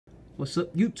What's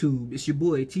up, YouTube? It's your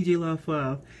boy TJ Live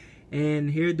 5, and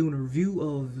here doing a review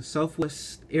of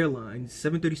Southwest Airlines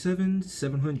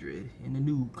 737-700 in the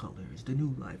new colors, the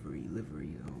new livery,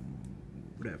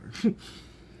 whatever.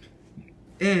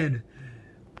 And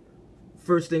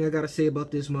first thing I gotta say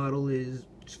about this model is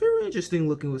it's very interesting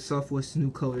looking with Southwest's new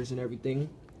colors and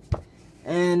everything.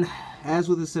 And as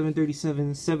with the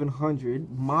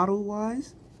 737-700,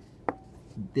 model-wise,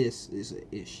 this is an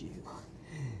issue.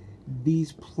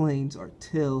 These planes are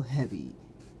tail heavy,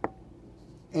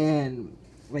 and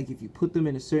like if you put them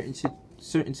in a certain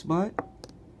spot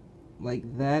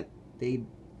like that, they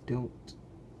don't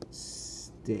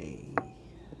stay.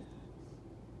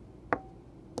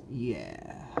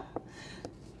 Yeah.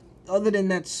 Other than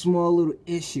that small little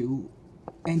issue,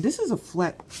 and this is a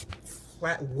flat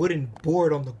wooden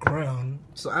board on the ground,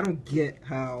 so I don't get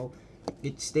how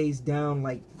it stays down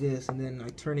like this and then I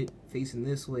turn it facing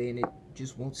this way and it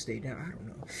just won't stay down. I don't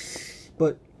know,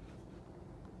 but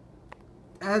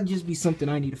that'll just be something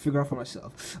I need to figure out for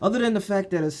myself. Other than the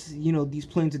fact that it's, you know, these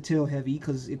planes are tail heavy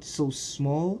because it's so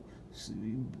small,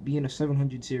 being a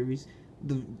 700 series,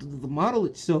 the model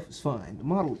itself is fine. The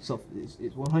model itself is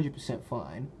 100%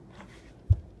 fine.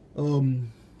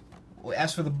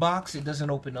 As for the box, it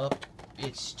doesn't open up.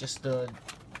 It's just a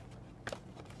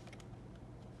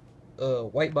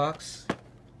white box,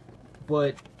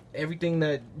 but everything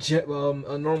that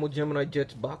a normal Gemini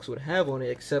Jets box would have on it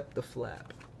except the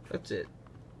flap. That's it.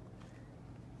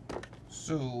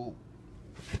 So,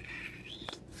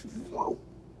 whoa.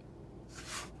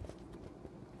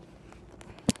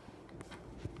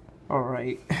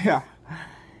 Alright.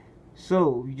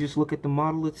 So, you just look at the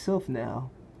model itself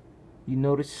now. You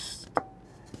notice,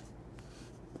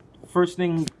 first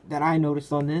thing that I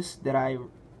noticed on this that I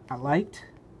liked,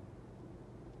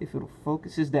 if it'll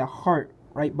focus, is that heart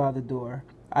right by the door.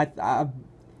 I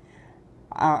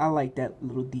like that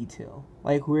little detail.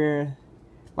 Like where,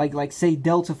 like say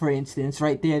Delta for instance,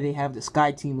 right there they have the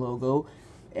Sky Team logo,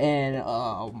 and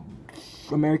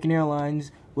American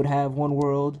Airlines would have One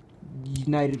World,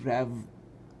 United would have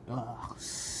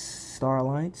Star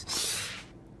Alliance.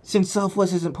 Since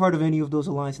Southwest isn't part of any of those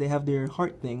alliances, they have their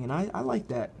heart thing, and I like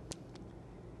that.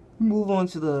 Move on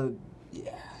to the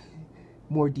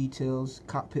more details.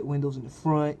 Cockpit windows in the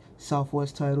front,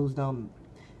 Southwest titles down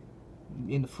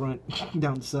in the front,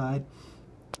 down the side.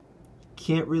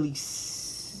 Can't really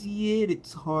see it.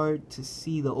 It's hard to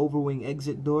see the overwing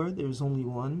exit door. There's only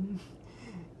one.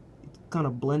 It's kind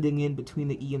of blending in between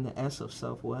the E and the S of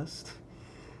Southwest.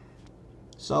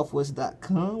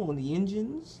 Southwest.com on the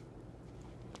engines.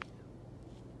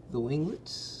 The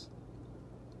winglets.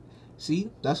 See,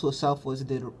 that's what Southwest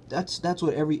did. That's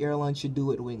what every airline should do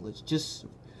with winglets. Just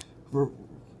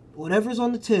whatever's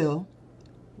on the tail,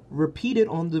 repeat it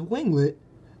on the winglet,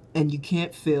 and you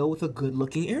can't fail with a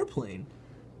good-looking airplane.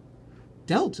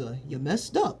 Delta, you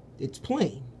messed up. It's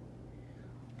plain.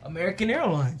 American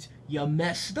Airlines, you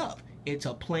messed up. It's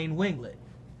a plain winglet.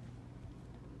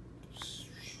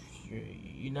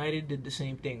 United did the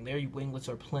same thing. Their winglets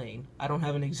are plain. I don't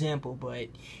have an example, but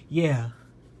yeah.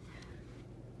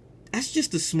 That's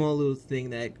just a small little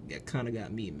thing that kind of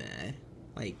got me mad.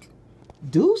 Like,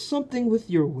 do something with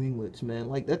your winglets, man.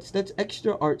 Like, that's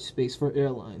extra art space for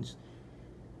airlines.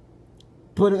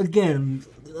 But again,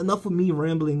 enough of me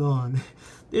rambling on.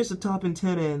 There's the top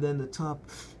antenna and then the top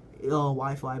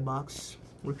Wi-Fi box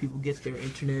where people get their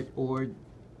internet or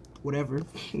whatever.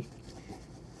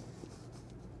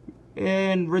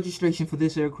 And registration for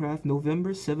this aircraft,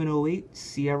 November 708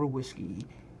 Sierra Whiskey.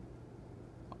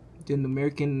 Then the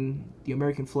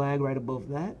American flag right above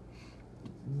that.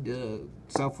 The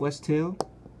Southwest tail.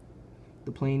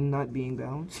 The plane not being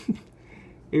balanced.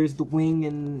 Here's the wing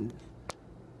and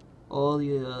all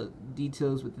the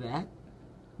details with that.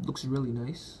 Looks really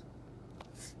nice.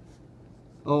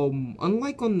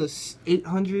 Unlike on the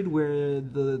 800 where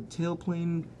the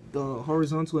tailplane, the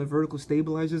horizontal and vertical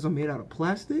stabilizers are made out of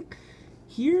plastic,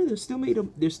 here they're still made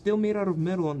out of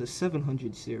metal on the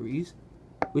 700 series,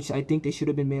 which I think they should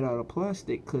have been made out of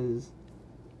plastic because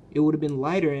it would have been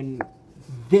lighter and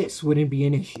this wouldn't be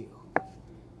an issue.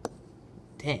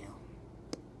 Damn.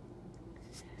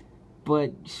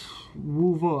 But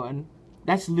move on.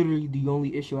 That's literally the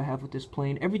only issue I have with this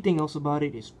plane. Everything else about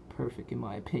it is perfect in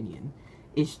my opinion.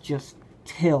 It's just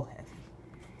tail heavy.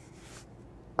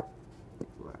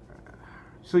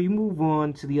 So you move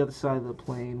on to the other side of the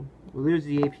plane. Well, there's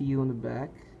the APU in the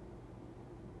back.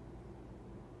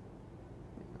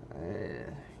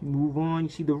 You move on, you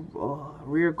see the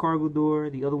rear cargo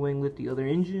door, the other winglet, the other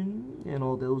engine, and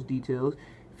all those details.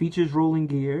 Features rolling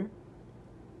gear.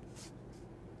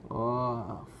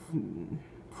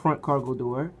 Front cargo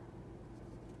door.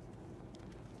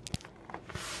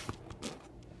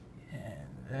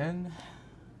 And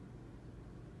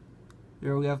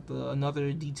there we have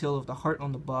another detail of the heart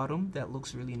on the bottom. That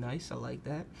looks really nice. I like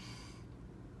that.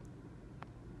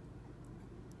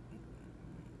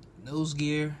 Nose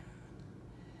gear,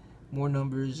 more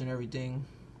numbers and everything.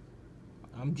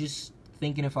 I'm just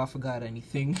thinking if I forgot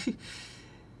anything.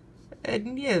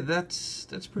 And yeah, that's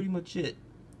pretty much it.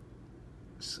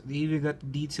 So they even got the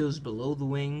details below the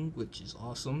wing, which is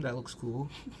awesome. That looks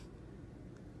cool.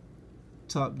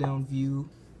 Top down view.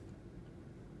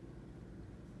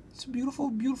 It's a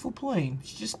beautiful, beautiful plane.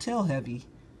 It's just tail heavy.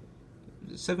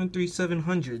 The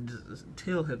 737-100,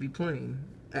 tail heavy plane.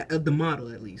 The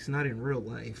model, at least, not in real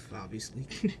life, obviously.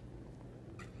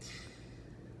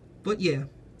 But yeah,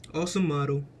 awesome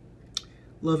model.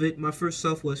 Love it. My first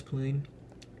Southwest plane.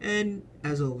 And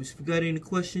as always, if you got any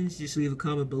questions, just leave a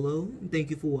comment below. And thank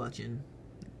you for watching.